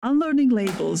Unlearning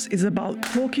Labels is about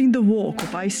talking the walk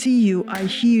of I see you, I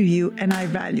hear you, and I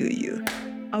value you.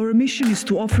 Our mission is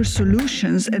to offer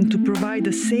solutions and to provide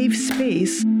a safe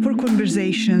space for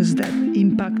conversations that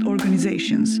impact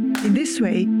organizations. In this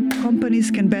way,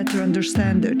 companies can better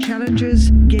understand their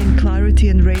challenges, gain clarity,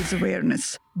 and raise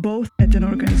awareness, both at an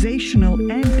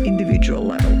organizational and individual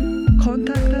level.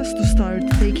 Contact us to start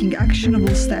taking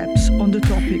actionable steps on the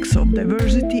topics of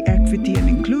diversity, equity, and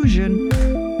inclusion,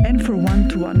 and for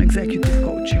one-to-one executive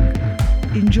coaching.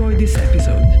 Enjoy this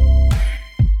episode.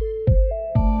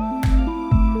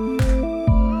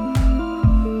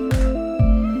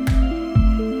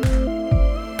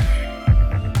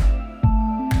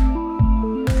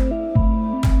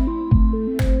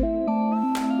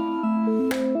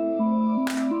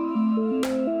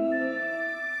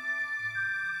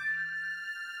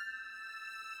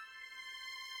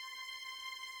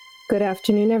 Good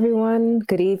afternoon, everyone.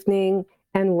 Good evening,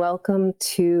 and welcome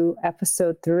to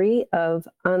episode 3 of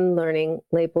Unlearning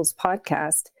Labels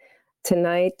podcast.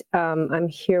 Tonight, I'm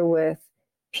here with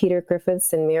Peter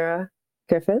Griffiths and Mira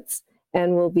Griffiths,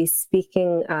 and we'll be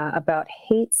speaking about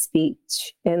hate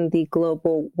speech in the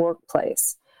global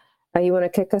workplace. You want to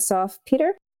kick us off,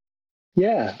 Peter?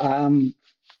 Yeah, I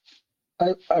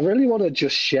really want to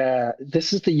just share,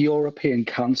 this is the European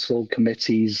Council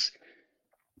Committee's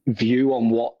view on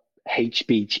what hate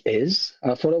speech is.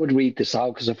 I thought I would read this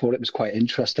out because I thought it was quite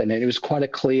interesting, and it was quite a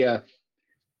clear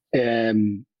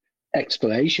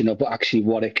explanation of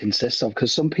what it consists of,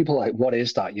 because some people are like, what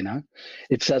is that,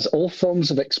 It says all forms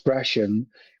of expression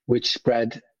which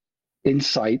spread,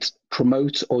 incite,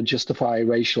 promote, or justify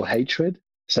racial hatred,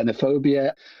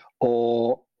 xenophobia,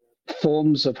 or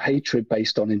forms of hatred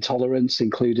based on intolerance,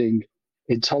 including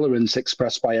intolerance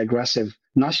expressed by aggressive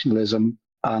nationalism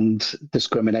and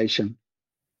discrimination.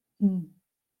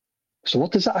 So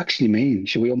what does that actually mean?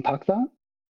 Should we unpack that?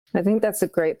 I think that's a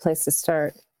great place to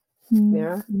start.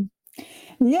 Mira?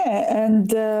 Yeah,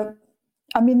 and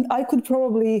I could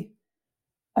probably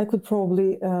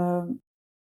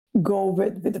go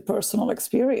with the personal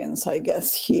experience, I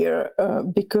guess, here,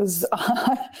 because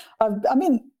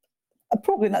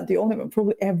probably not the only one,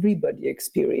 probably everybody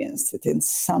experienced it in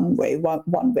some way,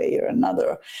 one way or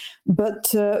another. But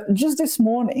just this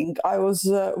morning, I was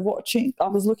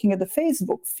looking at the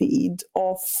Facebook feed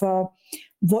of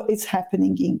what is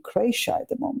happening in Croatia at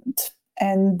the moment.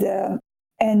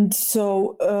 And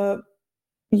so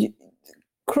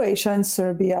Croatia and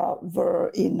Serbia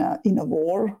were in a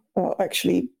war.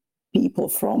 Actually,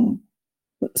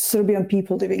 Serbian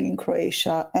people living in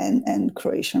Croatia and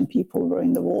Croatian people were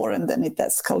in the war, and then it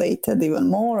escalated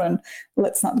even more, and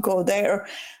let's not go there.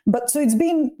 But so it's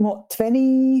been,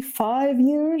 25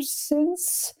 years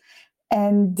since?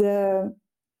 And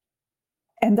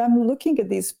I'm looking at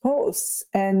these posts,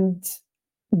 and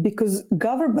because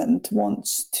government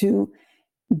wants to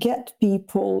get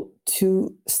people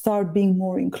to start being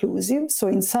more inclusive. So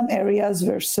in some areas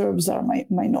where Serbs are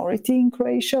minority in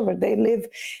Croatia, where they live,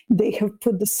 they have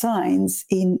put the signs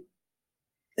in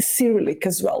Cyrillic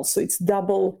as well. So it's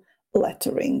double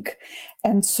lettering.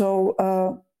 And so,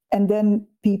 and then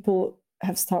people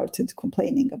have started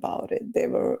complaining about it.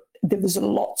 There was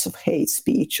lots of hate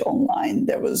speech online.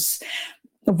 There was,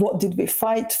 what did we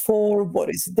fight for?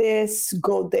 What is this?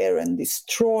 Go there and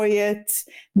destroy it.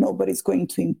 Nobody's going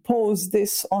to impose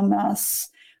this on us.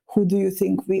 Who do you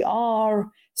think we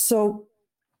are? So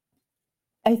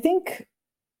I think,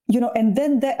 and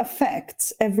then that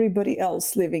affects everybody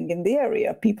else living in the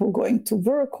area, people going to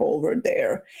work over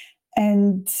there.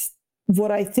 And what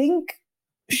I think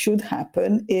should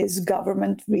happen is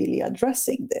government really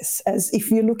addressing this. As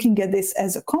if you're looking at this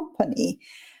as a company,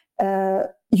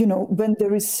 when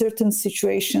there is certain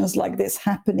situations like this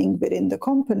happening within the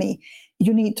company,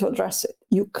 you need to address it.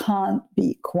 You can't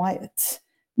be quiet,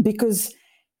 because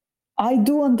I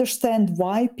do understand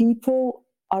why people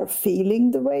are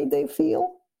feeling the way they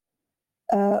feel,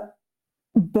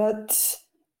 but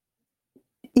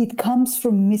it comes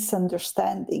from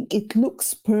misunderstanding. It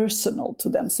looks personal to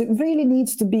them. So it really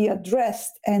needs to be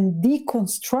addressed and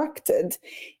deconstructed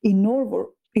in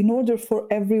order for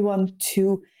everyone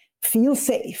to feel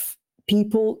safe.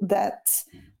 People that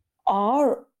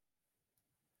are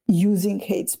using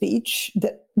hate speech,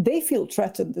 that they feel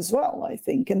threatened as well, I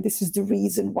think. And this is the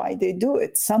reason why they do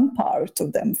it. Some part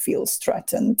of them feels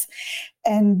threatened,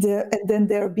 and then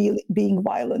they're being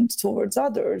violent towards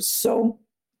others. So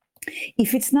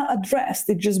if it's not addressed,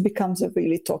 it just becomes a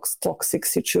really toxic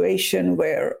situation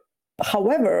where,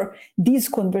 however, these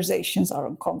conversations are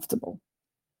uncomfortable.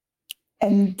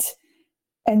 And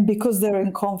because they're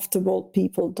uncomfortable,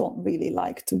 people don't really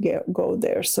like to go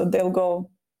there. So they'll go,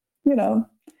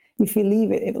 If we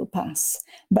leave it, it will pass.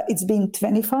 But it's been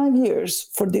 25 years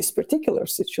for this particular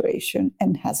situation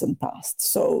and hasn't passed.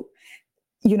 So,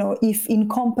 if in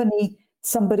company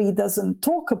somebody doesn't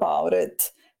talk about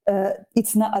it,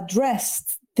 it's not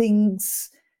addressed, things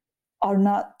are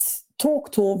not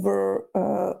talked over,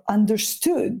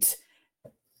 understood,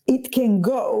 it can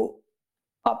go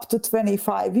up to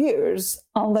 25 years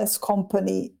unless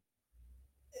company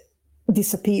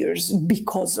disappears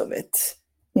because of it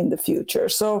in the future.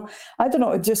 So I don't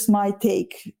know, just my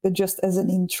take, just as an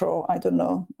intro. I don't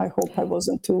know. I hope I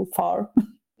wasn't too far.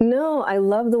 No, I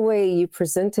love the way you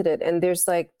presented it. And there's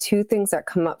like two things that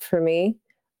come up for me.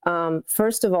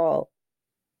 First of all,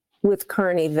 with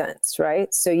current events,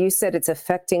 right? So you said it's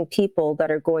affecting people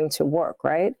that are going to work,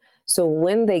 right? So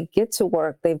when they get to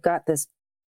work, they've got this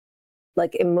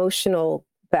like emotional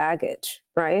baggage,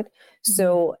 right?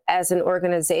 So as an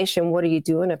organization, what are you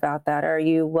doing about that? Are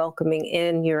you welcoming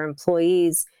in your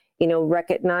employees,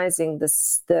 recognizing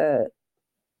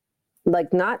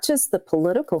like not just the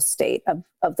political state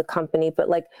of the company, but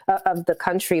like of the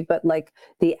country, but like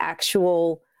the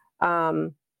actual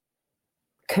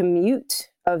commute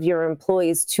of your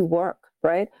employees to work,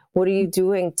 right? What are you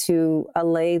doing to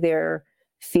allay their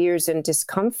fears and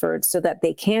discomfort so that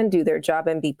they can do their job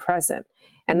and be present?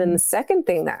 And then the second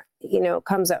thing that,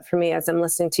 comes up for me as I'm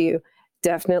listening to you,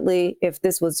 definitely, if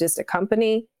this was just a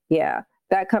company, yeah,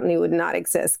 that company would not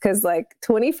exist. Because like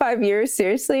 25 years,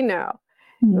 seriously, no.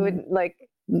 It would, like,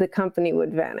 the company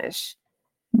would vanish.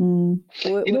 What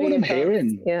I'm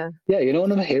hearing? Yeah. Yeah,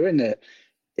 what I'm hearing?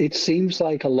 It seems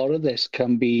like a lot of this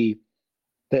can be,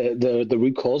 the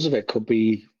root cause of it could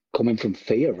be coming from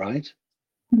fear, right?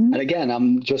 And again,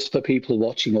 I'm just, for people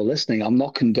watching or listening, I'm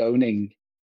not condoning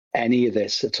any of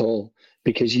this at all,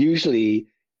 because usually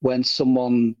when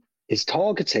someone is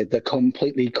targeted, they're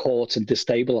completely caught and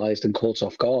destabilized and caught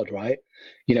off guard, right?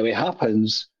 It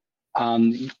happens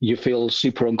and you feel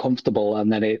super uncomfortable,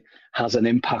 and then it has an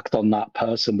impact on that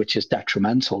person, which is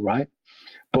detrimental, right?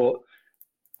 But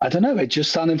I don't know, it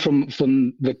just sounding from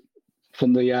the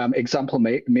example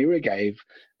Mira gave,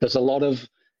 there's a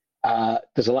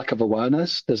lack of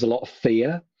awareness, there's a lot of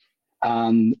fear.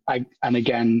 And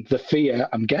again, the fear,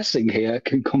 I'm guessing here,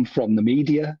 can come from the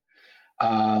media,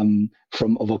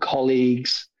 from other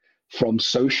colleagues, from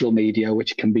social media,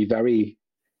 which can be very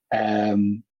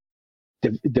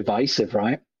divisive,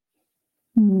 right?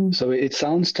 So it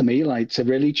sounds to me like to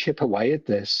really chip away at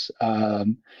this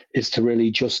is to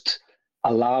really just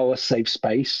allow a safe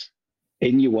space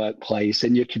in your workplace,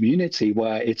 in your community,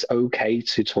 where it's okay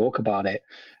to talk about it,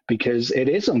 because it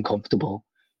is uncomfortable.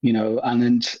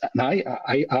 And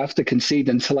I have to concede,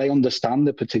 until I understand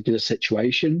the particular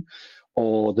situation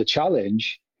or the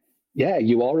challenge, yeah,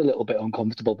 you are a little bit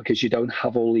uncomfortable because you don't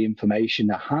have all the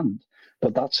information at hand.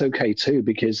 But that's okay too,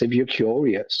 because if you're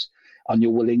curious and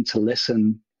you're willing to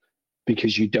listen,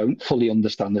 because you don't fully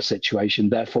understand the situation,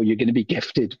 therefore you're going to be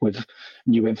gifted with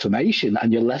new information,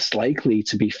 and you're less likely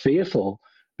to be fearful,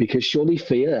 because surely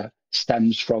fear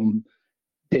stems from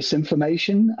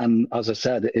disinformation, and as I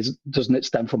said, doesn't it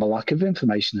stem from a lack of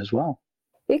information as well?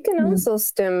 It can also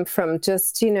stem from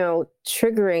just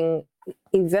triggering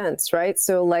events, right?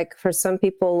 So like for some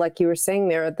people, like you were saying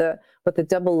there, with the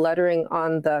double lettering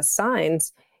on the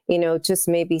signs, just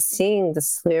maybe seeing the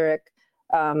Cyrillic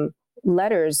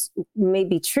letters may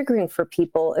be triggering for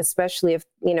people, especially if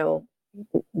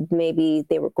maybe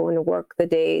they were going to work the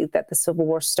day that the Civil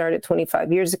War started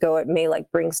 25 years ago. It may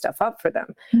like bring stuff up for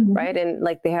them, right? And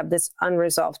like they have this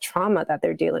unresolved trauma that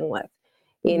they're dealing with,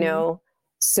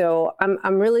 So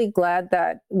I'm really glad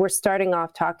that we're starting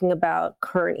off talking about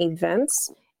current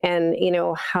events and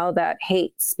how that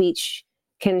hate speech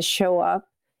can show up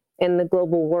in the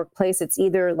global workplace. It's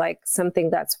either like something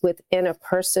that's within a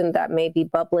person that may be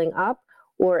bubbling up,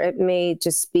 or it may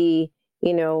just be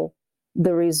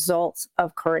the results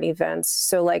of current events.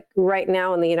 So like right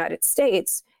now in the United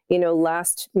States,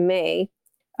 last May,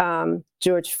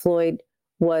 George Floyd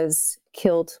was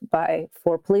killed by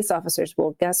 4 police officers.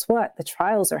 Well, guess what? The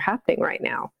trials are happening right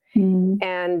now.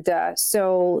 And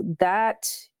so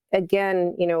that,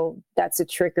 again, that's a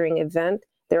triggering event.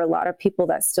 There are a lot of people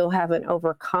that still haven't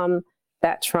overcome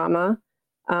that trauma.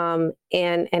 And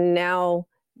now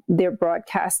they're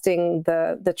broadcasting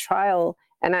the trial.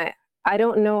 And I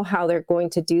don't know how they're going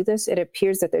to do this. It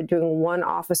appears that they're doing one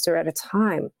officer at a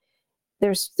time.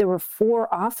 There were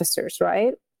 4 officers,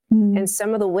 right? And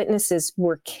some of the witnesses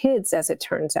were kids, as it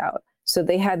turns out. So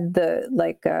they had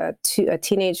a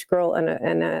teenage girl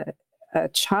and a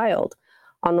child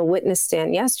on the witness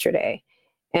stand yesterday.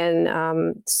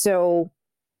 And so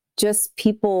just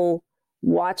people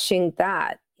watching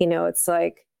that, it's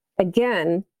like,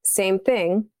 again, same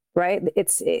thing, right?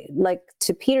 Like,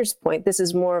 to Peter's point, this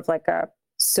is more of like a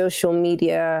social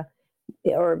media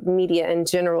or media in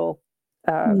general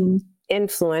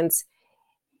influence.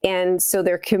 And so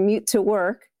their commute to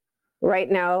work,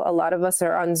 right now, a lot of us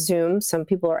are on Zoom. Some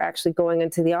people are actually going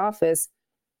into the office.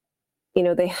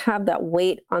 They have that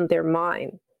weight on their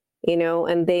mind,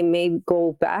 and they may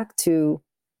go back to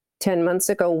 10 months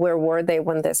ago. Where were they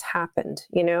when this happened,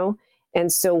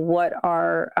 And so what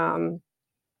are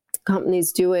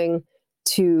companies doing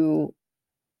to,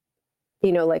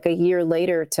 like a year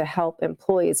later, to help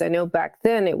employees? I know back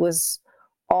then it was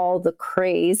all the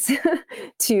craze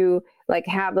to like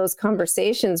have those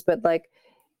conversations, but like,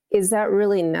 is that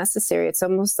really necessary? It's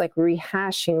almost like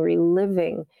rehashing,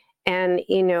 reliving, and,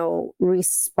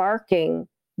 resparking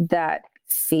that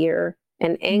fear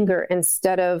and anger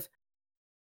instead of.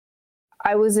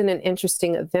 I was in an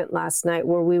interesting event last night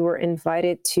where we were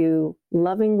invited to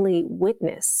lovingly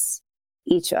witness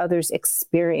each other's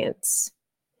experience.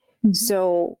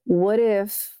 So what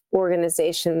if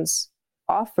organizations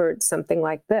offered something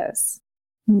like this?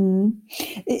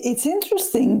 It's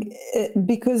interesting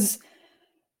because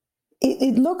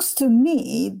it looks to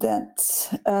me that,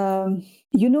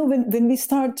 when we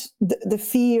start the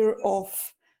fear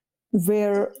of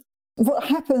what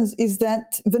happens is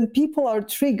that when people are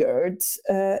triggered,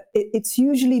 it's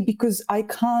usually because I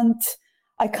can't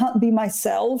be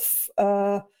myself,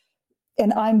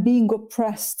 and I'm being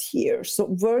oppressed here. So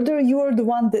whether you're the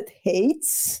one that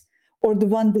hates or the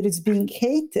one that is being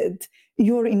hated,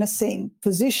 you're in the same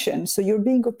position. So you're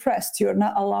being oppressed. You're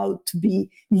not allowed to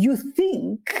be. You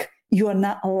think you are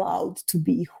not allowed to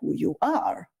be who you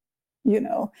are.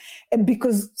 And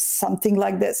because something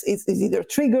like this is either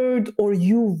triggered or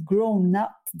you've grown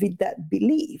up with that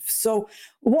belief. So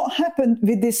what happened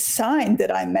with this sign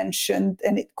that I mentioned,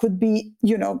 and it could be,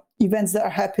 events that are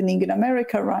happening in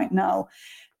America right now,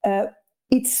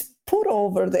 it's put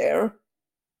over there,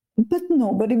 but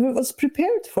nobody was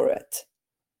prepared for it.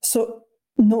 So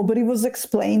nobody was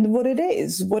explained what it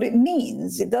is, what it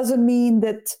means. It doesn't mean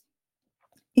that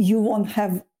you won't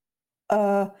have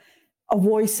a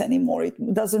voice anymore.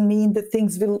 It doesn't mean that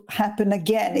things will happen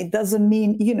again. It doesn't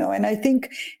mean, and I think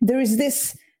there is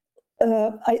this,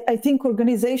 I think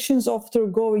organizations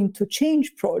often go into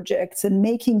change projects and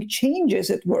making changes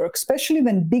at work, especially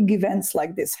when big events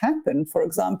like this happen, for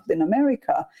example, in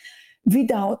America,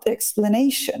 without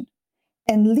explanation.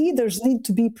 And leaders need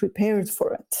to be prepared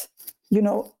for it.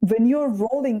 When you're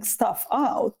rolling stuff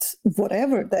out,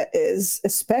 whatever that is,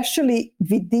 especially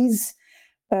with these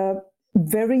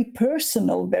very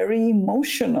personal, very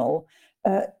emotional,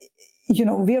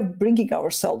 we are bringing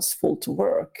ourselves full to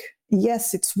work.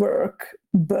 Yes, it's work,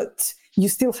 but you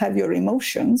still have your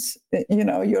emotions.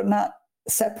 You're not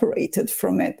separated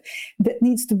from it. That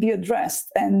needs to be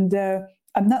addressed. And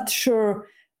I'm not sure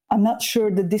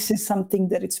that this is something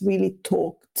that it's really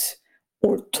talked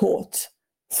or taught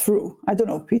through. I don't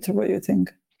know, Peter, what do you think?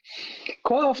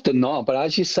 Quite often not, but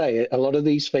as you say, a lot of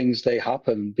these things, they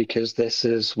happen because this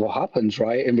is what happens,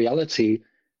 right? In reality,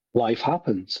 life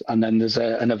happens, and then there's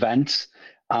an event,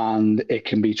 and it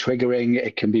can be triggering,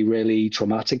 it can be really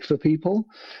traumatic for people,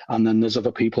 and then there's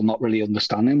other people not really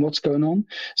understanding what's going on.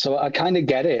 So I kind of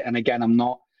get it, and again, I'm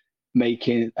not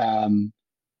making, I'm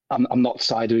not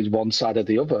sided with one side or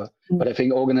the other, but I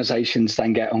think organizations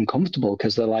then get uncomfortable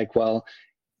because they're like, well,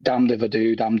 damned if I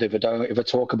do, damned if I don't. If I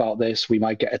talk about this, we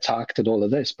might get attacked and all of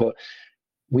this. But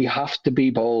we have to be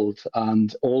bold,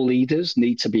 and all leaders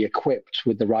need to be equipped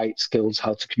with the right skills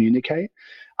how to communicate.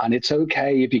 And it's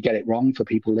okay if you get it wrong for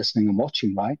people listening and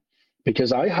watching, right?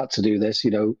 Because I had to do this,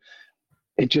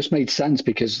 it just made sense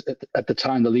because at the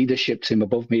time, the leadership team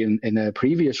above me in a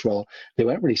previous role, they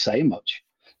weren't really saying much.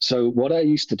 So what I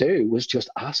used to do was just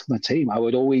ask my team. I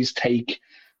would always take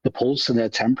the pulse and their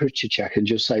temperature check and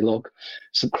just say, look,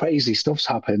 some crazy stuff's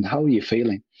happened. How are you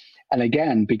feeling? And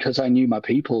again, because I knew my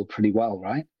people pretty well,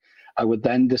 right? I would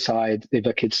then decide if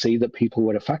I could see that people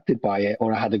were affected by it,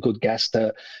 or I had a good guess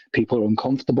that people are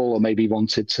uncomfortable or maybe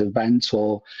wanted to vent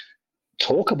or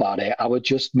talk about it. I would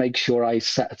just make sure I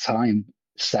set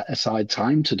aside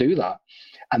time to do that.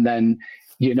 And then,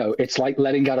 it's like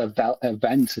letting out a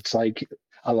vent. It's like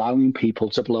allowing people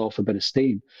to blow off a bit of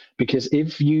steam. Because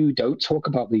if you don't talk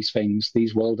about these things,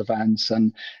 these world events,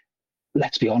 and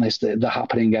let's be honest, they're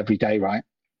happening every day, right?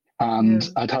 And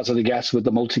I'd hazard a guess with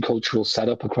the multicultural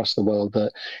setup across the world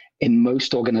that in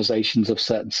most organizations of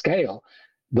certain scale,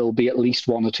 there'll be at least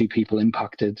one or two people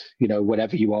impacted,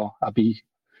 wherever you are. I'd be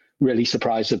really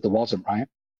surprised if there wasn't, right?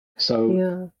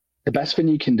 So the best thing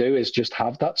you can do is just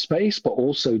have that space, but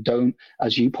also don't,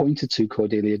 as you pointed to,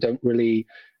 Cordelia, don't really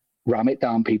ram it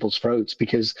down people's throats,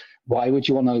 because why would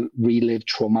you want to relive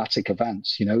traumatic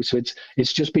events? So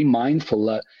it's just be mindful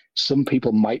that some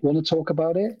people might want to talk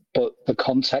about it, but the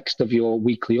context of your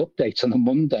weekly update on a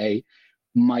Monday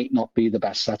might not be the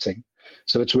best setting.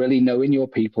 So it's really knowing your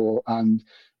people and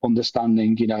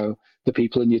understanding, the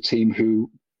people in your team who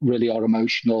really are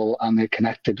emotional and they're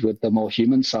connected with the more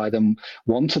human side and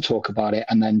want to talk about it,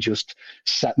 and then just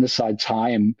setting aside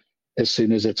time as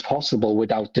soon as it's possible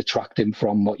without detracting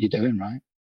from what you're doing, right?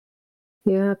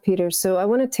 Yeah, Peter. So I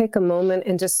want to take a moment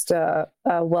and just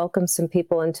welcome some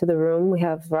people into the room. We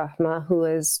have Rahma, who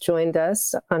has joined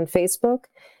us on Facebook,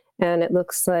 and it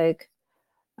looks like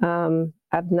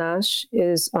Abnash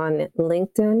is on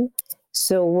LinkedIn.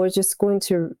 So we're just going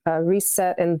to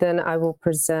reset, and then I will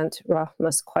present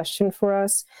Rahma's question for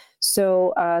us.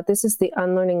 So this is the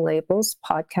Unlearning Labels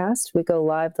podcast. We go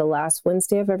live the last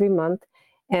Wednesday of every month.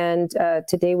 And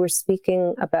today we're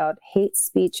speaking about hate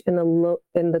speech in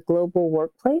the global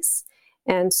workplace.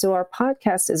 And so our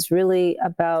podcast is really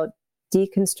about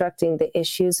deconstructing the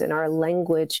issues in our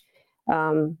language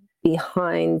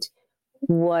behind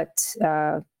what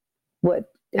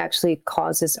actually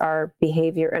causes our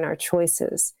behavior and our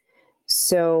choices.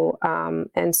 So,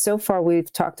 and so far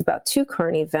we've talked about two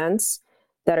current events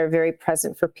that are very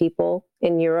present for people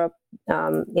in Europe.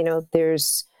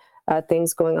 There's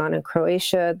things going on in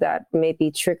Croatia that may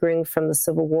be triggering from the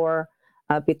civil war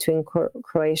between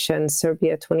Croatia and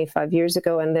Serbia 25 years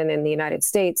ago. And then in the United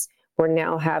States, we're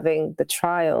now having the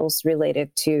trials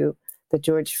related to the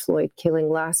George Floyd killing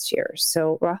last year.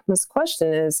 So Rahma's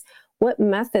question is, what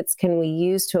methods can we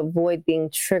use to avoid being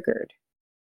triggered?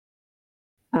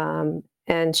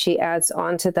 And she adds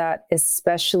on to that,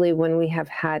 especially when we have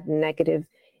had negative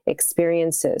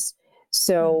experiences.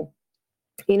 So,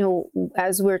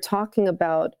 as we're talking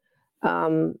about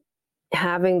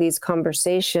having these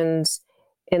conversations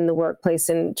in the workplace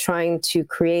and trying to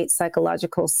create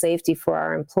psychological safety for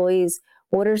our employees,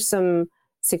 what are some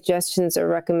suggestions or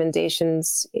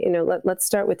recommendations? Let's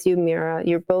start with you, Mira.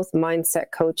 You're both mindset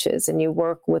coaches and you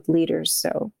work with leaders.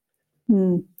 So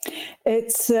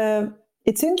it's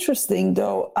interesting,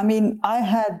 though. I mean, I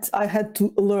had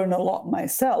to learn a lot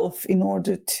myself in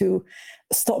order to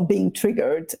stop being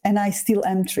triggered, and I still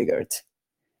am triggered.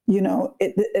 I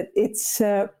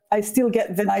still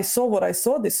get, when I saw what I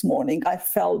saw this morning, I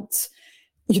felt,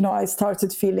 I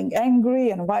started feeling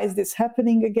angry, and why is this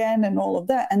happening again, and all of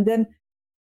that.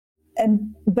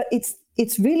 But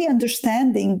it's really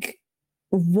understanding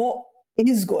what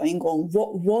is going on,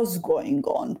 what was going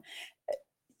on.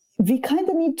 We kind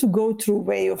of need to go through a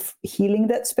way of healing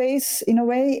that space in a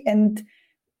way,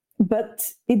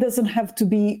 but it doesn't have to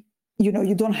be, you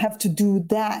don't have to do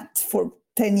that for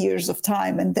 10 years of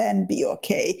time and then be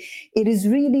okay. It is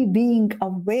really being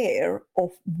aware of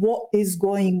what is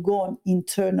going on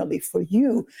internally for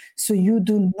you, so you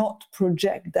do not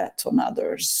project that on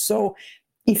others. So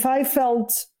if I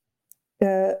felt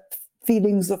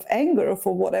feelings of anger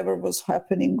for whatever was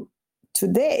happening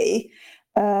today,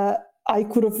 I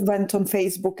could have went on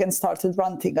Facebook and started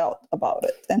ranting out about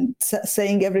it and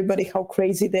saying everybody how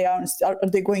crazy they are. Are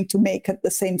they going to make it the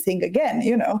same thing again?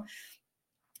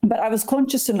 But I was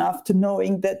conscious enough to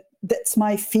knowing that that's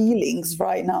my feelings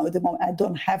right now at the moment. I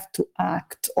don't have to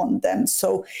act on them.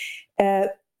 So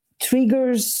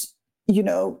triggers,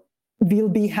 will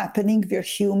be happening. We're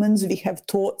humans. We have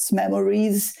thoughts,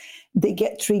 memories. They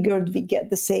get triggered. We get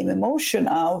the same emotion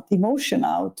out.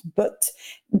 But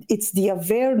it's the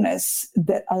awareness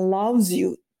that allows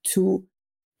you to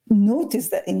notice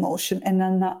that emotion and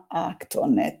then not act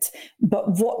on it.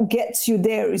 But what gets you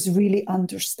there is really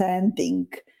understanding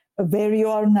where you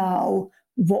are now,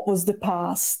 what was the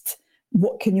past,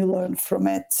 what can you learn from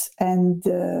it, and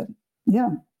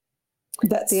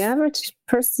that's the average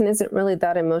person isn't really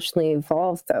that emotionally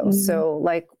evolved, though. Mm-hmm. So,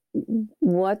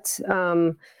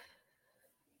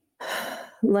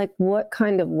 what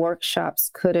kind of workshops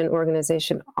could an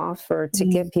organization offer to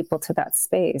get people to that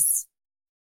space?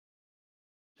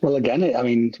 Well, again,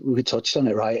 we touched on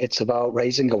it, right? It's about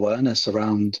raising awareness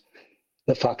around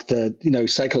the fact that,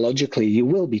 psychologically you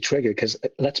will be triggered, because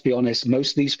let's be honest,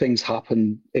 most of these things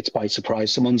happen, it's by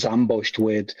surprise. Someone's ambushed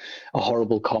with a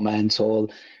horrible comment, or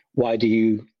why do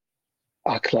you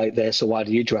act like this, or why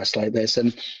do you dress like this?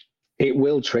 And it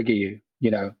will trigger you,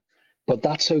 but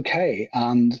that's okay.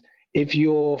 And if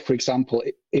you're, for example,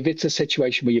 if it's a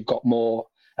situation where you've got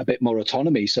a bit more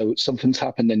autonomy, so something's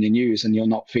happened in the news and you're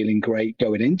not feeling great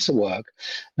going into work,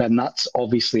 then that's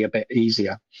obviously a bit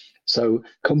easier. So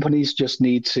companies just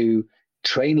need to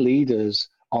train leaders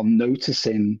on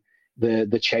noticing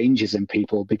the changes in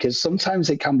people, because sometimes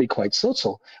it can be quite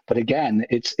subtle. But again,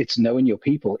 it's knowing your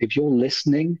people. If you're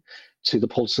listening to the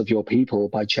pulse of your people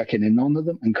by checking in on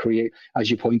them and create, as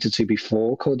you pointed to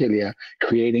before, Cordelia,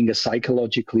 creating a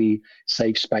psychologically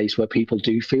safe space where people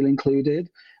do feel included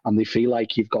and they feel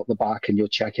like you've got the back and you're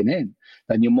checking in,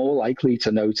 then you're more likely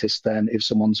to notice then if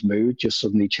someone's mood just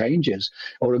suddenly changes.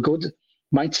 Or a good,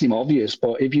 might seem obvious,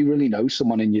 but if you really know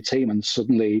someone in your team and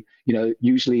suddenly,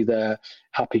 usually they're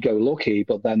happy-go-lucky,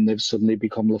 but then they've suddenly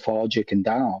become lethargic and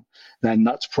down, then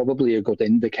that's probably a good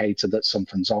indicator that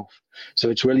something's off. So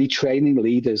it's really training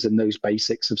leaders in those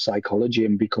basics of psychology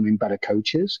and becoming better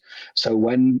coaches. So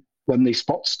when they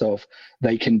spot stuff,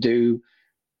 they can do,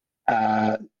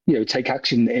 take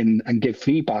action in and give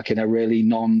feedback in a really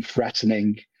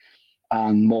non-threatening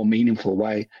and more meaningful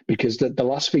way. Because the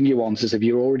last thing you want is, if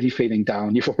you're already feeling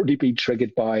down, you've already been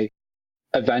triggered by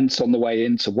events on the way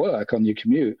into work, on your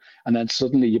commute, and then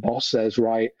suddenly your boss says,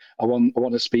 right, I want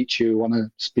to speak to you,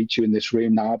 in this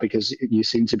room now because you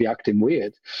seem to be acting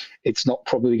weird. It's not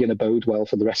probably going to bode well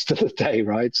for the rest of the day,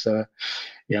 right? So,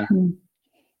 yeah.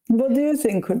 What do you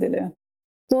think, Cordelia?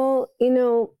 Well,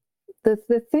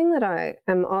 the thing that I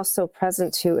am also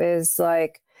present to is,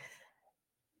 like,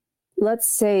 let's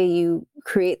say you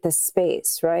create this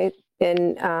space, right?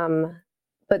 And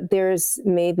but there's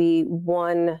maybe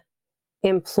one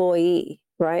employee,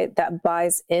 right, that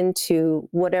buys into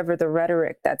whatever the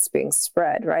rhetoric that's being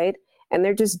spread, right? And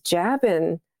they're just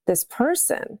jabbing this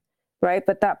person, right?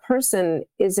 But that person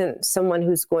isn't someone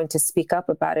who's going to speak up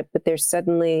about it, but they're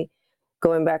suddenly,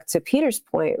 going back to Peter's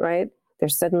point, right? They're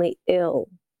suddenly ill.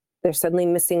 They're suddenly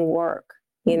missing work,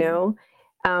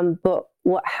 but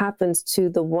what happens to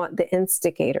the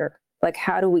instigator? Like,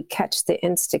 how do we catch the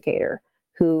instigator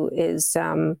who is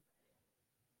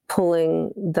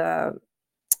pulling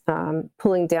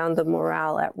down the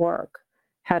morale at work?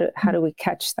 How do we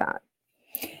catch that?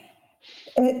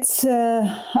 It's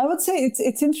I would say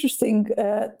it's interesting,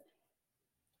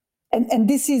 and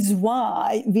this is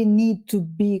why we need to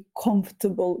be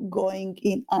comfortable going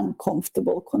in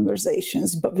uncomfortable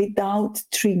conversations, but without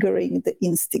triggering the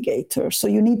instigator. So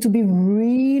you need to be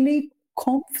really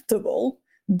comfortable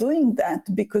doing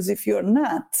that, because if you're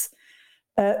not,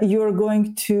 you're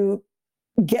going to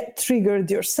get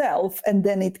triggered yourself, and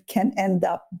then it can end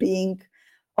up being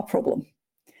a problem.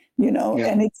 Yeah.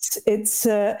 And it's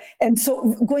and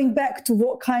so going back to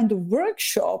what kind of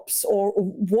workshops or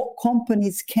what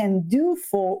companies can do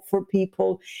for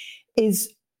people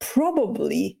is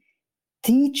probably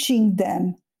teaching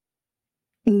them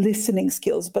listening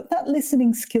skills, but not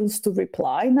listening skills to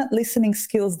reply, not listening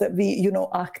skills that we,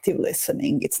 active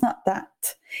listening. It's not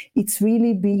that. It's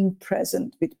really being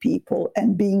present with people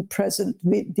and being present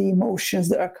with the emotions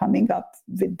that are coming up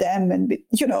with them. And,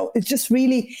 it's just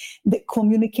really the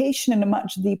communication in a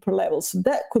much deeper level. So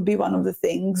that could be one of the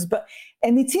things.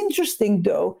 And it's interesting,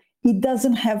 though, it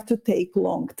doesn't have to take a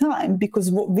long time,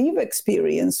 because what we've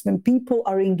experienced when people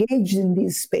are engaged in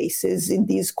these spaces, in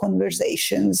these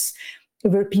conversations,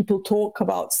 where people talk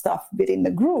about stuff within the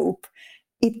group,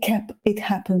 it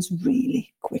happens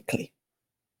really quickly.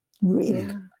 Really.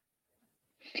 Yeah.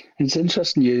 It's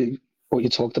interesting what you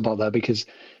talked about there, because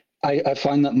I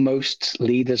find that most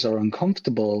leaders are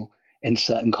uncomfortable in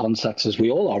certain contexts, as we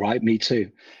all are, right? Me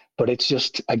too. But it's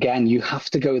just, again, you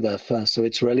have to go there first. So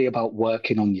it's really about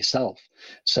working on yourself.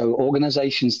 So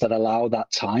organizations that allow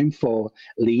that time for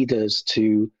leaders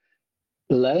to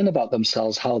learn about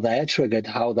themselves, how they're triggered,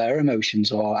 how their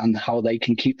emotions are, and how they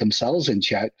can keep themselves in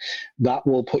check, that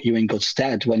will put you in good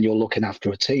stead when you're looking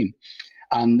after a team.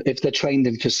 And if they're trained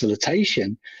in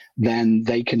facilitation, then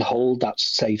they can hold that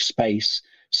safe space.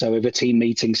 So if a team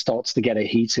meeting starts to get it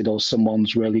heated, or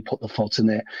someone's really put the foot in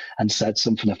it and said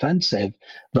something offensive,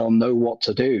 they'll know what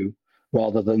to do,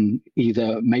 rather than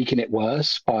either making it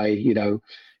worse by,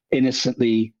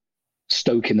 innocently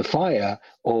stoking the fire,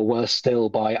 or worse still,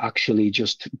 by actually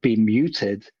just being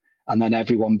muted, and then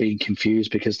everyone being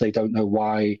confused because they don't know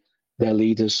why their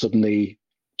leaders suddenly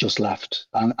just left.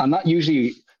 And that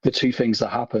usually the two things that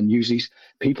happen. Usually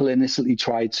people innocently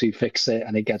try to fix it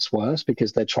and it gets worse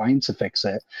because they're trying to fix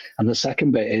it. And the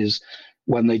second bit is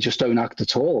when they just don't act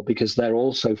at all, because they're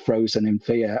also frozen in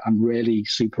fear and really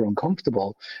super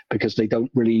uncomfortable because they don't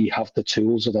really have the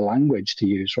tools or the language to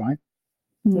use, right?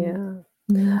 Yeah.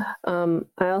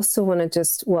 I also want to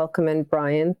just welcome in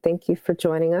Brian. Thank you for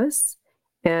joining us.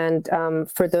 And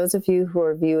for those of you who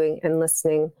are viewing and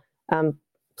listening,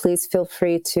 please feel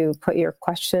free to put your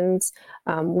questions.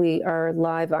 We are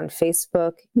live on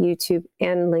Facebook, YouTube,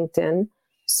 and LinkedIn.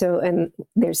 So, and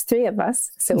there's 3 of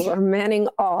us, so we're manning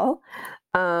all.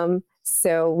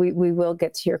 So we will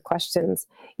get to your questions.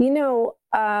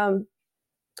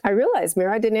 I realized,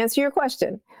 Mira, I didn't answer your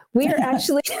question. We are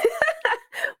actually,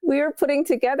 we are putting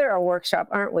together a workshop,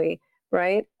 aren't we?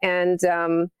 Right. And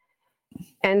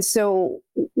so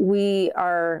we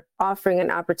are offering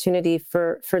an opportunity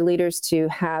for leaders to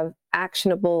have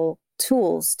actionable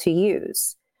tools to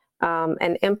use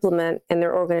and implement in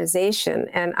their organization.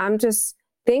 And I'm just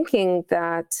thinking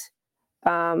that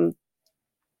my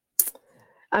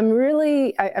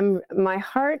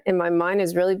heart and my mind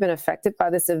has really been affected by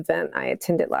this event I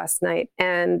attended last night.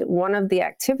 And one of the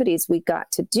activities we got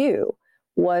to do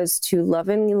was to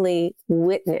lovingly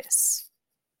witness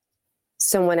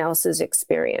someone else's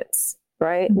experience,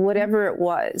 right? Mm-hmm. Whatever it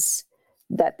was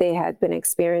that they had been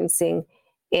experiencing.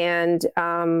 And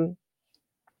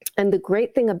the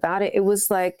great thing about it, it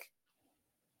was like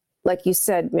you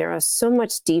said, Mira, so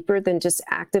much deeper than just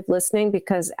active listening,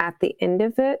 because at the end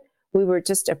of it, we were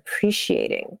just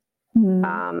appreciating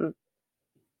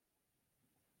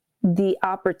the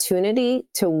opportunity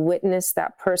to witness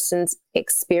that person's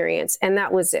experience. And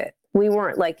that was it. We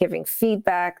weren't like giving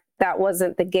feedback. That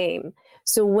wasn't the game.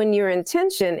 So when your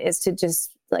intention is to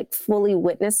just like fully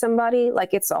witness somebody,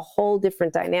 like it's a whole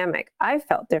different dynamic. I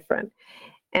felt different.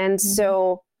 And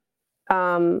so,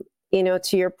 to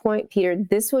your point, Peter,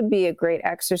 this would be a great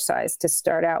exercise to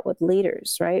start out with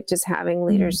leaders, right? Just having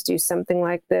leaders do something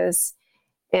like this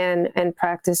and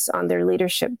practice on their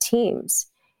leadership teams.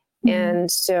 And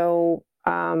so,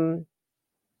 I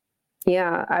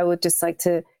would just like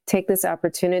to take this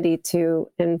opportunity to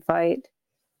invite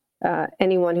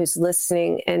anyone who's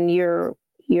listening and you're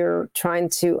trying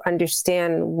to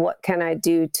understand what can I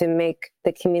do to make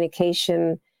the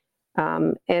communication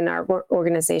in our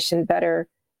organization better,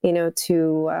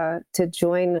 to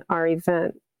join our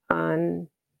event on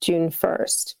June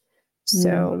 1st.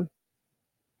 So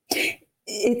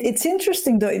it's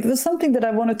interesting, though. It was something that I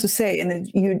wanted to say, and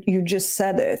you just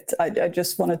said it. I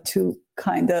just wanted to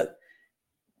kind of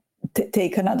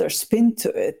take another spin to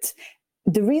it.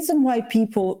 The reason why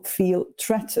people feel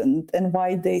threatened and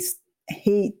why they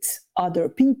hate other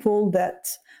people that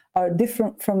are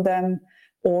different from them,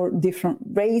 or different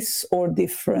race, or they're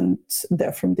from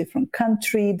different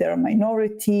country, they're a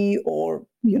minority, or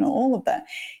all of that,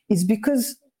 is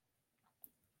because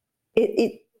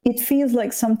it feels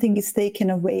like something is taken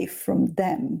away from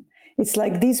them. It's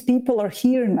like these people are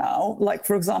here now, like,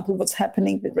 for example, what's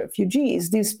happening with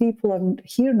refugees. These people are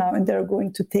here now and they're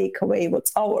going to take away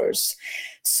what's ours.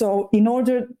 So in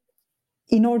order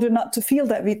not to feel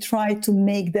that, we try to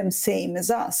make them same as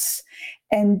us.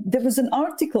 And there was an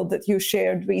article that you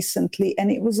shared recently, and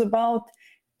it was about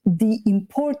the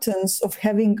importance of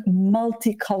having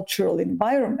multicultural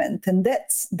environment. And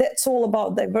that's all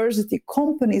about diversity.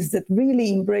 Companies that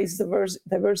really embrace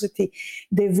diversity,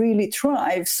 they really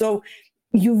thrive. So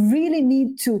you really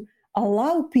need to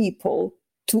allow people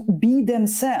to be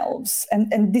themselves.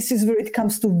 And this is where it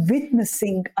comes to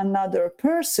witnessing another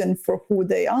person for who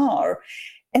they are.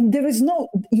 And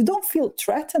you don't feel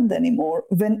threatened anymore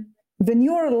when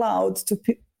you're allowed to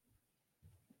be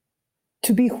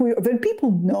when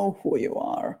people know who you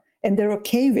are and they're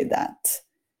okay with that.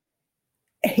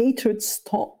 Hatred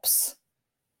stops.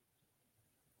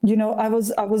 I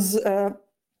was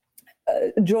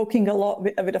joking a lot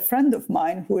with a friend of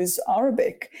mine who is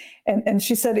Arabic, and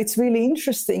she said it's really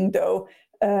interesting, though.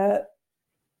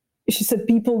 She said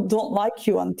people don't like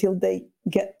you until they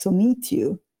get to meet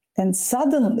you, and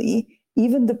suddenly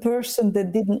even the person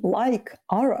that didn't like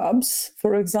Arabs,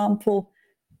 for example,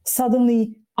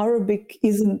 suddenly Arabic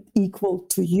isn't equal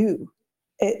to you.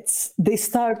 They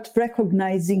start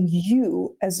recognizing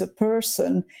you as a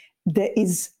person that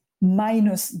is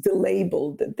minus the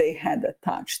label that they had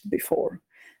attached before.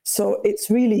 So it's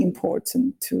really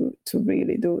important to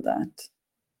really do that.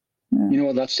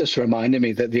 Yeah. That's just reminded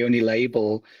me that the only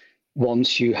label,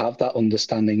 once you have that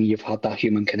understanding, you've had that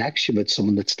human connection with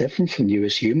someone that's different from you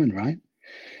as human, right?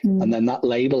 And then that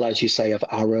label, as you say, of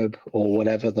Arab or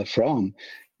whatever they're from,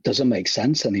 doesn't make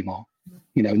sense anymore.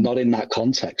 Not in that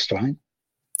context, right?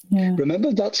 Yeah.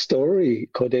 Remember that story,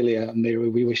 Cordelia and Mira,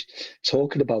 we were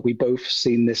talking about? We both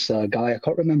seen this guy. I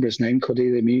can't remember his name,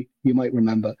 Cordelia. You might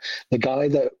remember the guy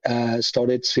that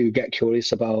started to get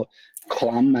curious about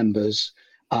Klan members,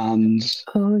 and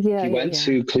he went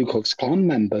to Ku Klux Klan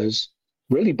members.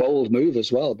 Really bold move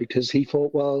as well, because he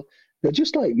thought, well, they're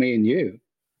just like me and you.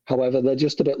 However, they're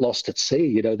just a bit lost at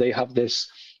sea. They have this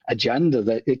agenda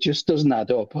that it just doesn't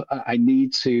add up. I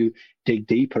need to dig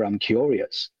deeper. I'm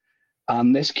curious.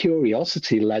 And this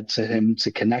curiosity led to him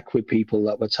to connect with people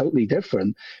that were totally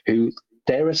different, who,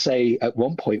 dare I say, at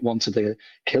one point wanted to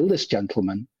kill this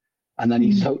gentleman. And then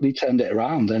he totally turned it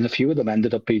around, and a few of them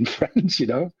ended up being friends,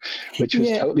 which was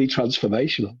totally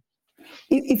transformational.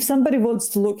 If somebody wants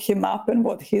to look him up, and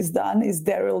what he's done is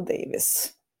Daryl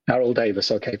Davis. Daryl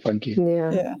Davis, okay, thank you.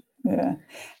 Yeah.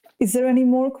 Is there any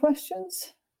more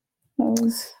questions?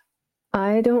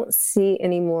 I don't see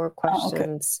any more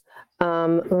questions.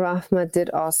 Rahma did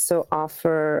also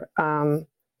offer,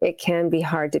 it can be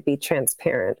hard to be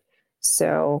transparent.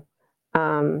 So,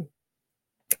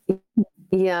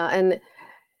 yeah, and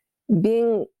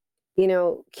being,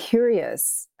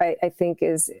 curious, I think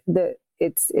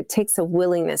it takes a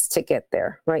willingness to get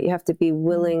there, right? You have to be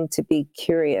willing to be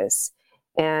curious,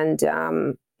 and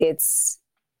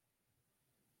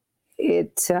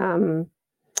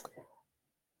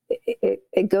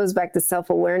it goes back to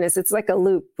self-awareness. It's like a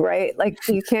loop, right? Like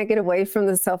you can't get away from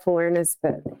the self-awareness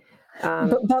bit.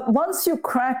 But once you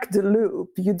crack the loop,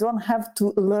 you don't have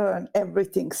to learn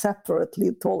everything separately.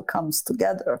 It all comes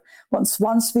together. Once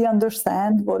we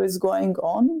understand what is going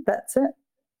on, that's it.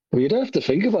 Well, you don't have to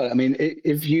think about it. I mean,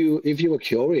 if you were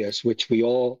curious, which we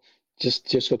all,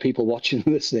 just for people watching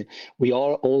and listening, we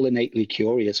are all innately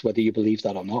curious, whether you believe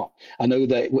that or not. I know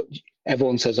that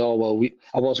everyone says, "Oh, well,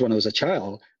 I was when I was a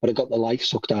child, but I got the life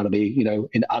sucked out of me,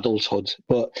 in adulthood."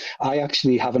 But I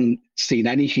actually haven't seen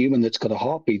any human that's got a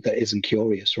heartbeat that isn't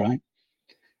curious, right?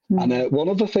 And one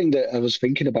other thing that I was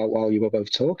thinking about while you were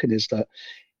both talking is that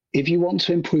if you want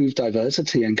to improve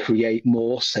diversity and create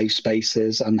more safe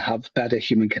spaces and have better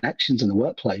human connections in the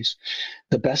workplace,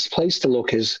 the best place to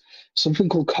look is something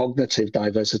called cognitive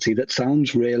diversity. That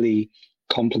sounds really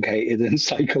complicated and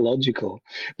psychological,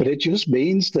 but it just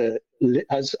means that,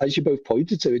 as you both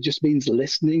pointed to, it just means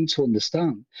listening to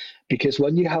understand. Because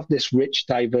when you have this rich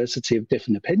diversity of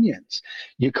different opinions,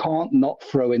 you can't not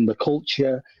throw in the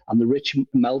culture and the rich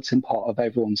melting pot of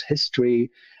everyone's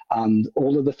history and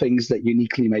all of the things that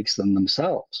uniquely makes them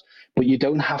themselves. But you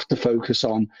don't have to focus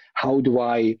on how do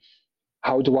I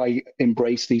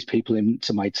embrace these people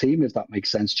into my team, if that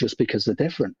makes sense, just because they're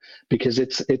different. Because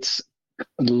it's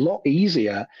a lot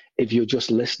easier if you're just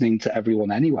listening to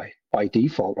everyone anyway, by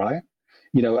default, right?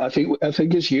 I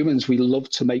think as humans, we love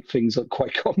to make things look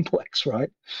quite complex,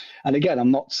 right? And again, I'm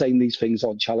not saying these things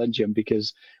aren't challenging,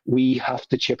 because we have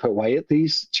to chip away at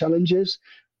these challenges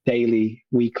daily,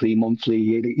 weekly, monthly,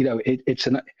 yearly. It's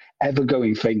an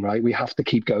ever-going thing, right? We have to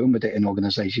keep going with it in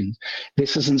organizations.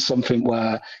 This isn't something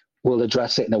where we'll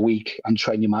address it in a week and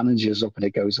train your managers up and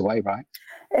it goes away, right?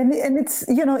 And it's,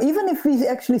 even if we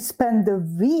actually spend a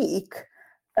week,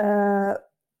 but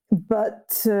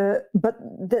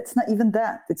that's not even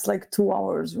that. It's like 2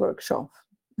 hours workshop,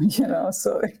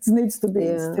 so it needs to be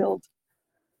instilled.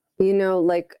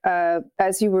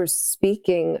 As you were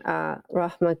speaking,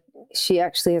 Rahma, she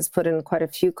actually has put in quite a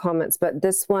few comments, but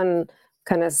this one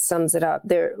kind of sums it up.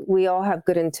 We all have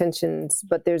good intentions,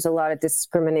 but there's a lot of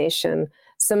discrimination.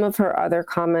 Some of her other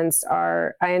comments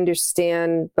are, I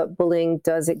understand, but bullying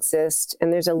does exist,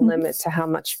 and there's a limit to how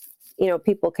much,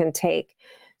 people can take.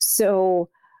 So,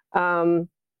 that's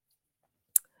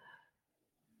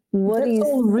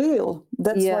all real.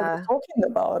 That's why we're talking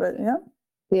about it. Yeah.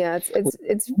 Yeah,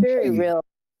 it's very real.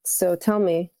 So tell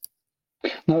me.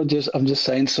 No, I'm just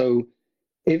saying. So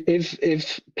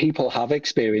if people have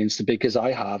experienced it, because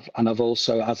I have, and I've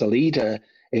also, as a leader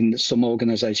in some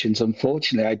organizations,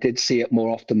 unfortunately, I did see it more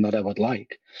often than I would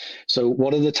like. So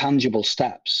what are the tangible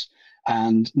steps?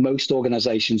 And most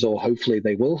organizations, or hopefully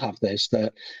they will have this,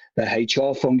 that the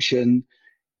HR function,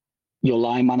 your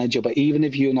line manager, but even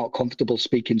if you're not comfortable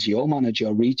speaking to your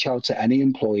manager, reach out to any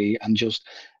employee, and just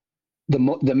the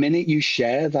minute you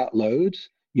share that load,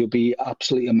 you'll be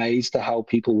absolutely amazed at how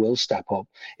people will step up.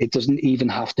 It doesn't even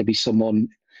have to be someone,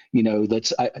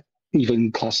 that's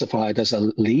even classified as a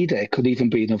leader. It could even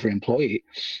be another employee.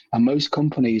 And most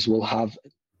companies will have,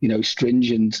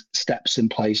 stringent steps in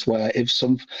place where if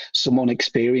someone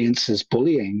experiences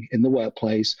bullying in the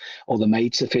workplace, or the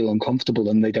mates feel uncomfortable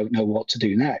and they don't know what to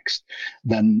do next,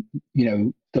 then,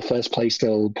 the first place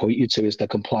they'll point you to is the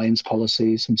compliance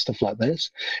policies and stuff like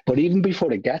this. But even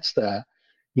before it gets there,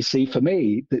 you see, for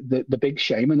me, the big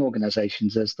shame in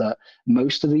organizations is that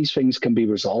most of these things can be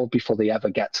resolved before they ever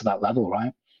get to that level,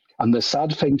 right? And the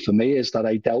sad thing for me is that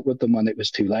I dealt with them when it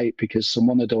was too late, because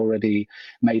someone had already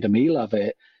made a meal of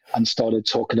it and started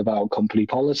talking about company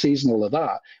policies and all of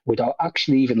that without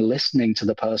actually even listening to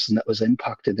the person that was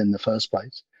impacted in the first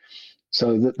place.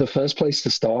 So the first place to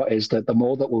start is that the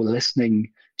more that we're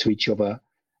listening to each other,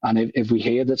 and if we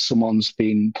hear that someone's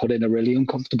been put in a really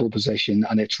uncomfortable position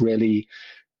and it's really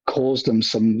caused them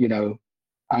some,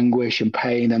 anguish and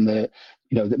pain, and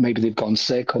that maybe they've gone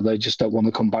sick or they just don't want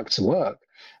to come back to work,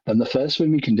 then the first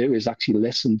thing we can do is actually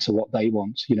listen to what they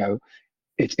want.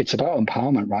 It's about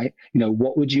empowerment, right?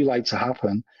 What would you like to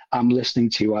happen? I'm listening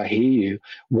to you. I hear you.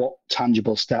 What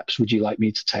tangible steps would you like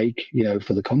me to take,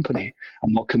 for the company?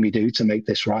 And what can we do to make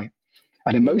this right?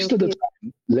 And in most of the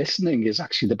time, listening is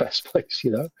actually the best place,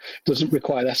 Doesn't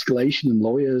require escalation and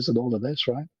lawyers and all of this,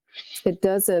 right? It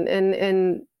doesn't.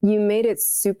 And you made it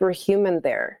superhuman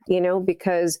there,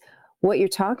 because what you're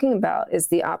talking about is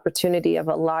the opportunity of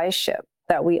allyship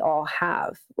that we all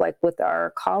have, like with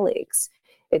our colleagues.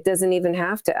 It doesn't even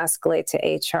have to escalate to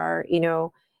HR.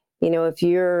 If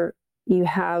you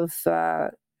have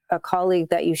a colleague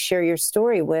that you share your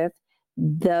story with,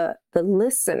 the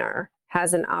listener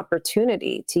has an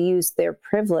opportunity to use their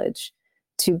privilege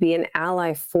to be an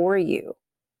ally for you,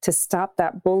 to stop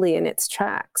that bully in its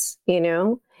tracks,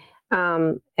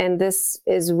 and this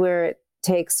is where it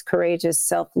takes courageous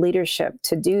self-leadership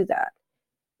to do that.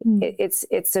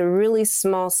 It's a really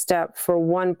small step for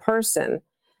one person,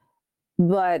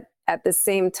 but at the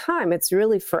same time, it's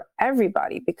really for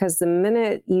everybody, because the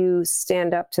minute you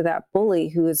stand up to that bully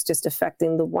who is just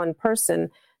affecting the one person,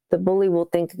 the bully will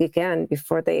think again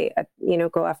before they,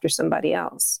 go after somebody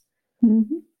else.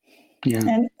 Mm-hmm. Yeah.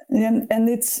 And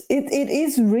it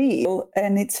is real,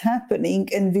 and it's happening,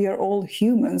 and we are all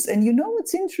humans. And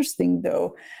what's interesting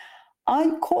though,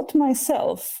 I caught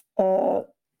myself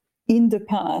in the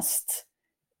past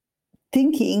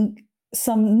thinking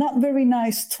some not very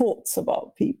nice thoughts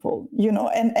about people,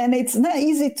 and it's not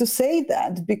easy to say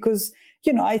that because,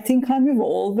 I think I'm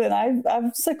evolved, and I'm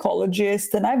a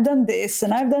psychologist, and I've done this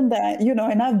and I've done that,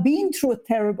 and I've been through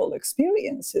terrible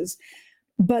experiences.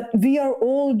 But we are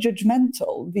all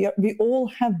judgmental. We all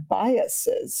have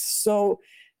biases. So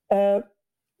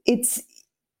it's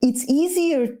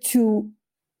easier to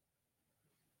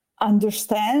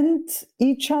understand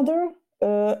each other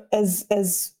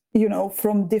as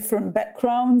from different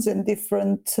backgrounds and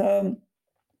different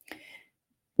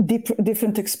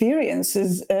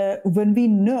experiences when we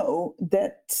know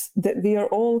that we are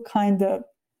all kind of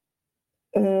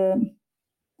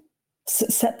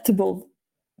susceptible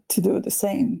to do the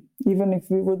same, even if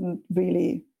we wouldn't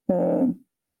really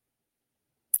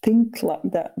think like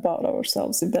that about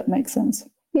ourselves, if that makes sense.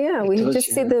 Yeah, we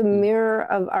just see the mirror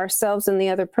of ourselves in the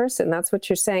other person. That's what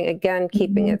you're saying. Again,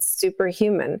 keeping it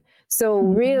superhuman. So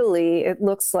really, it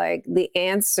looks like the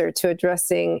answer to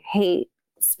addressing hate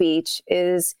speech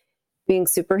is being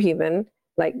superhuman,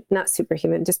 like not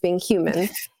superhuman, just being human.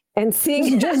 And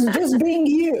seeing just being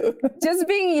you, just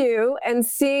being you, and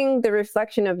seeing the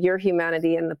reflection of your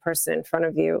humanity in the person in front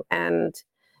of you, and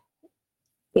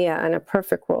in a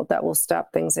perfect world that will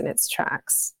stop things in its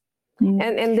tracks.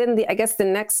 And then I guess the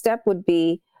next step would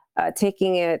be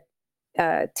taking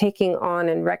on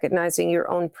and recognizing your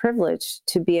own privilege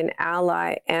to be an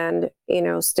ally, and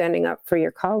standing up for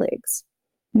your colleagues.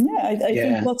 Yeah,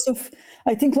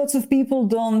 I think lots of people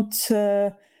don't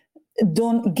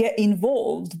get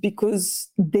involved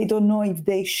because they don't know if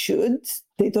they should.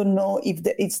 They don't know if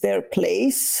it's their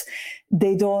place.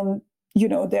 They don't,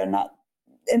 they're not.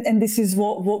 And this is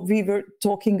what we were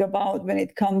talking about when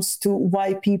it comes to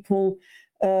why people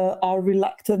are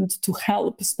reluctant to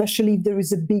help, especially if there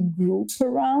is a big group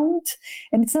around.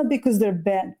 And it's not because they're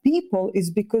bad people, it's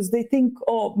because they think,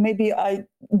 maybe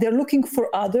they're looking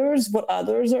for others, what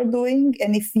others are doing.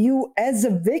 And if you, as a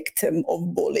victim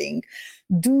of bullying,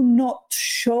 do not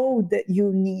show that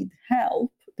you need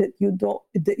help, that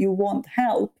you want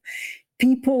help,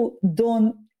 people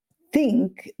don't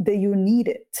think that you need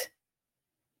it,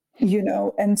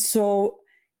 and so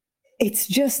it's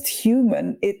just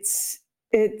human.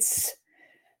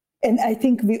 And I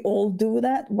think we all do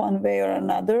that one way or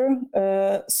another.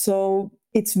 So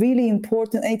it's really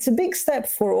important. And it's a big step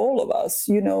for all of us,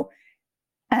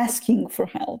 asking for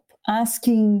help,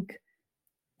 asking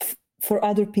for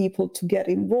other people to get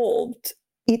involved.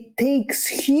 It takes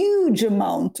huge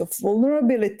amount of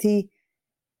vulnerability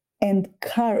and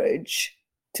courage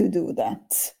to do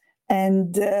that.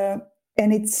 And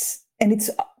it's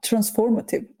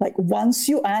transformative. Like once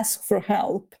you ask for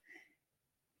help,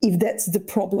 if that's the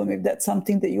problem, if that's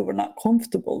something that you were not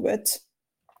comfortable with,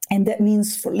 and that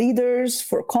means for leaders,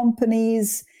 for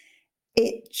companies,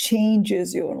 it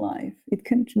changes your life. It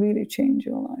can really change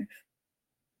your life.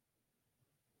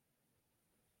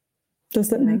 Does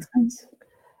that make sense?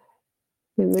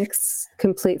 It makes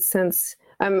complete sense.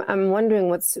 I'm wondering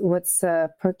what's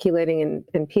percolating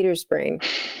in Peter's brain.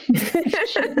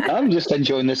 I'm just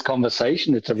enjoying this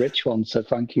conversation. It's a rich one, so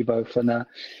thank you both. And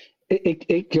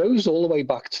it goes all the way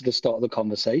back to the start of the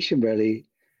conversation, really.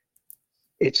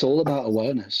 it's all about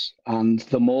awareness. And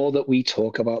the more that we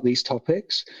talk about these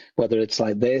topics, whether it's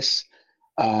like this,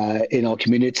 in our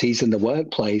communities, in the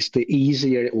workplace, the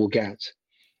easier it will get.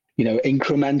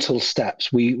 Incremental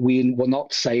steps. We're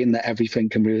not saying that everything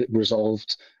can be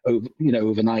resolved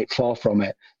overnight. Far from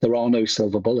it. There are no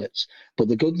silver bullets. But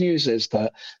the good news is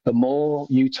that the more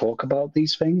you talk about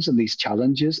these things and these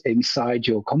challenges inside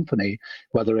your company,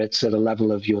 whether it's at a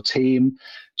level of your team,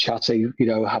 chatting,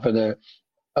 having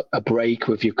a break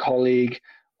with your colleague,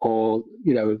 or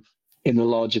in the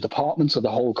larger departments of the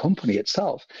whole company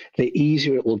itself, the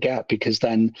easier it will get, because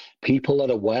then people are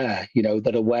aware,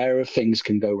 they're aware of things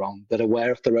can go wrong, they're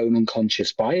aware of their own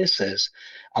unconscious biases,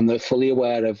 and they're fully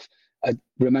aware of,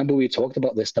 remember we talked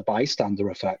about this, the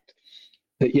bystander effect,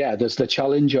 that there's the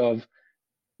challenge of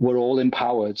we're all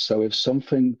empowered. So if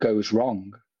something goes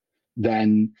wrong,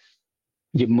 then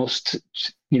you must,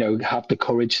 have the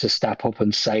courage to step up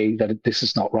and say that this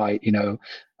is not right.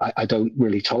 I don't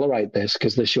really tolerate this,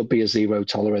 because there should be a zero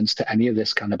tolerance to any of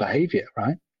this kind of behavior,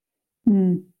 right?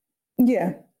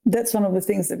 Yeah, that's one of the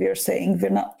things that we are saying. We're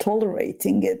not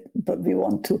tolerating it, but we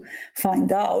want to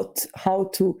find out how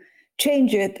to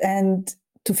change it, and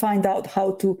to find out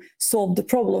how to solve the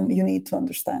problem, you need to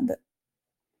understand it.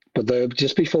 But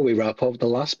just before we wrap up, the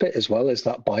last bit as well is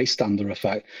that bystander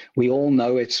effect. We all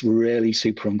know it's really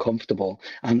super uncomfortable.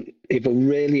 And if we're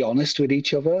really honest with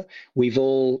each other, we've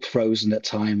all frozen at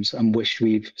times and wished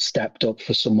we've stepped up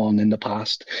for someone in the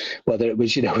past, whether it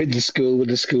was, in the school with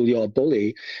the schoolyard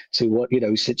bully, to what,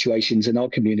 situations in our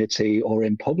community or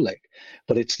in public.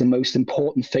 But it's the most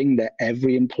important thing that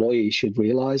every employee should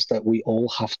realize, that we all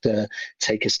have to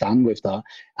take a stand with that.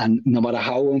 And no matter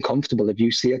how uncomfortable, if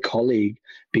you see a colleague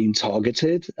being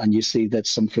targeted and you see that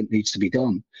something needs to be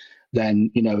done,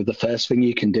 then, the first thing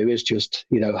you can do is just,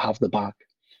 have the back.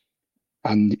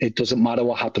 And it doesn't matter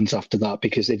what happens after that,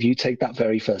 because if you take that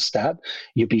very first step,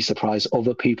 you'd be surprised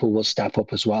other people will step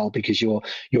up as well, because you're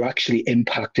actually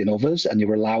impacting others and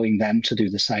you're allowing them to do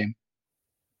the same.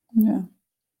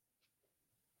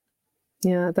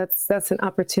 Yeah, that's an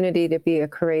opportunity to be a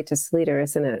courageous leader,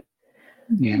 isn't it?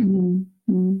 Yeah.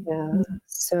 Yeah.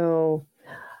 So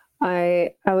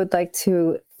I would like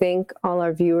to thank all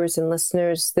our viewers and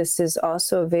listeners. This is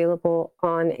also available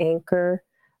on Anchor,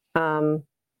 or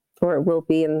it will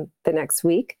be in the next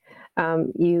week.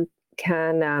 You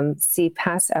can see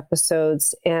past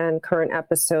episodes and current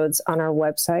episodes on our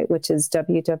website, which is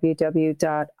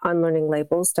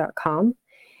www.unlearninglabels.com.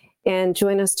 And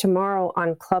join us tomorrow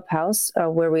on Clubhouse,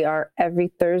 where we are every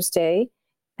Thursday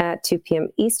at 2 p.m.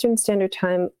 Eastern Standard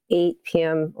Time, 8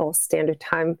 p.m. Standard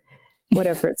Time,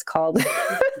 whatever it's called,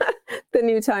 the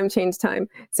new time, change time.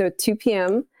 So 2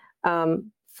 p.m.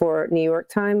 For New York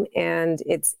time, and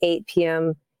it's 8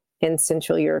 p.m. in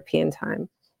Central European time.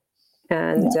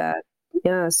 And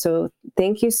so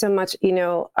thank you so much.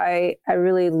 I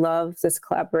really love this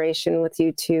collaboration with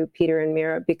you two, Peter and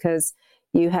Mira, because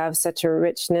you have such a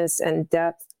richness and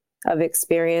depth of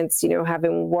experience,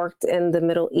 having worked in the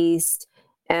Middle East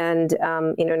and,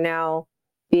 now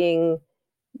being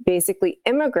basically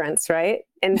immigrants, right?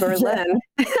 In Berlin.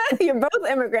 You're both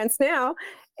immigrants now.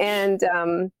 And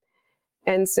so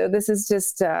this is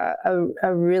just a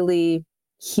really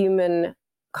human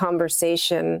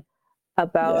conversation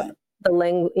about the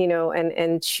language,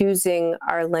 and choosing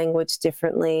our language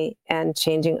differently and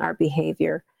changing our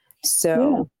behavior.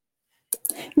 So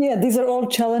yeah, these are all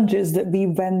challenges that we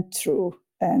went through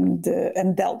and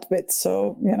dealt with.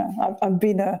 So I've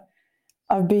been a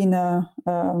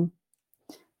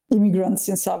immigrant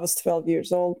since I was 12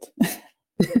 years old.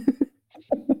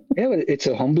 Yeah, it's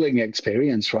a humbling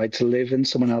experience, right? To live in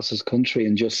someone else's country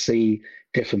and just see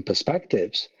different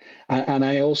perspectives. And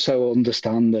I also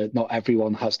understand that not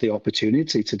everyone has the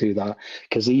opportunity to do that,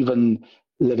 because even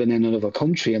living in another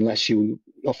country, unless you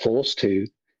are forced to,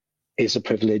 is a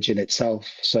privilege in itself.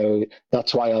 So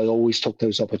that's why I always took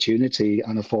those opportunities,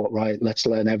 and I thought, right, let's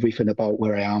learn everything about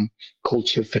where I am,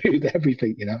 culture, food,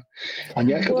 everything, And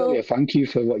Cordelia, thank you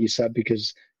for what you said,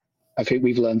 because I think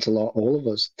we've learned a lot, all of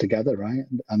us together, right?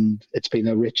 And it's been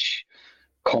a rich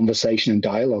conversation and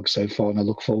dialogue so far, and I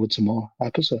look forward to more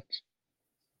episodes.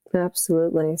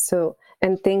 Absolutely. So,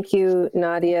 and thank you,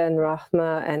 Nadia and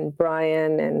Rahma and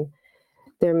Brian, and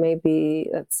there may be,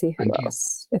 let's see who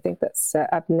else. I think that's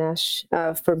Abnesh,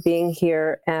 for being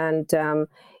here. And,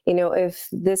 if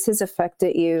this has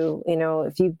affected you,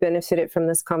 if you've benefited from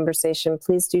this conversation,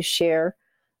 please do share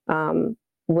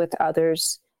with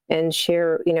others, and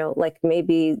share, like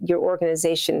maybe your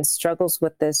organization struggles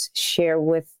with this, share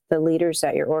with the leaders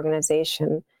at your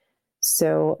organization.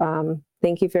 So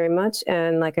thank you very much.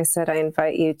 And like I said, I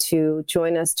invite you to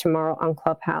join us tomorrow on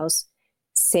Clubhouse,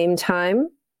 same time,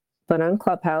 but on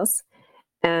Clubhouse.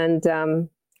 And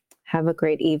have a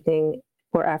great evening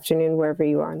or afternoon wherever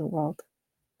you are in the world.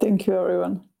 Thank you,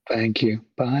 everyone. Thank you.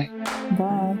 Bye.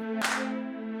 Bye.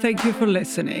 Thank you for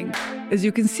listening. As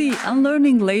you can see,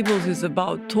 Unlearning Labels is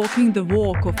about talking the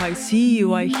walk of I see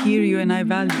you, I hear you, and I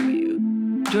value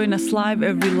you. Join us live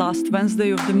every last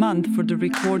Wednesday of the month for the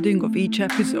recording of each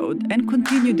episode and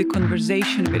continue the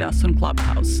conversation with us on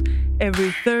Clubhouse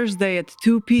every Thursday at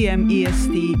 2 p.m.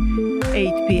 EST,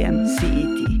 8 p.m.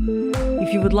 CET.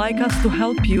 If you would like us to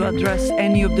help you address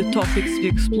any of the topics we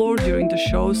explore during the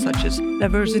show, such as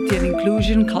diversity and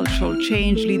inclusion, cultural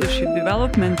change, leadership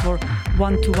development, or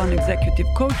one-to-one executive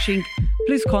coaching,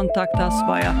 please contact us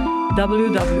via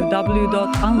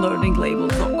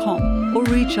www.unlearninglabels.com or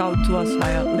reach out to us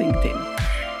via LinkedIn.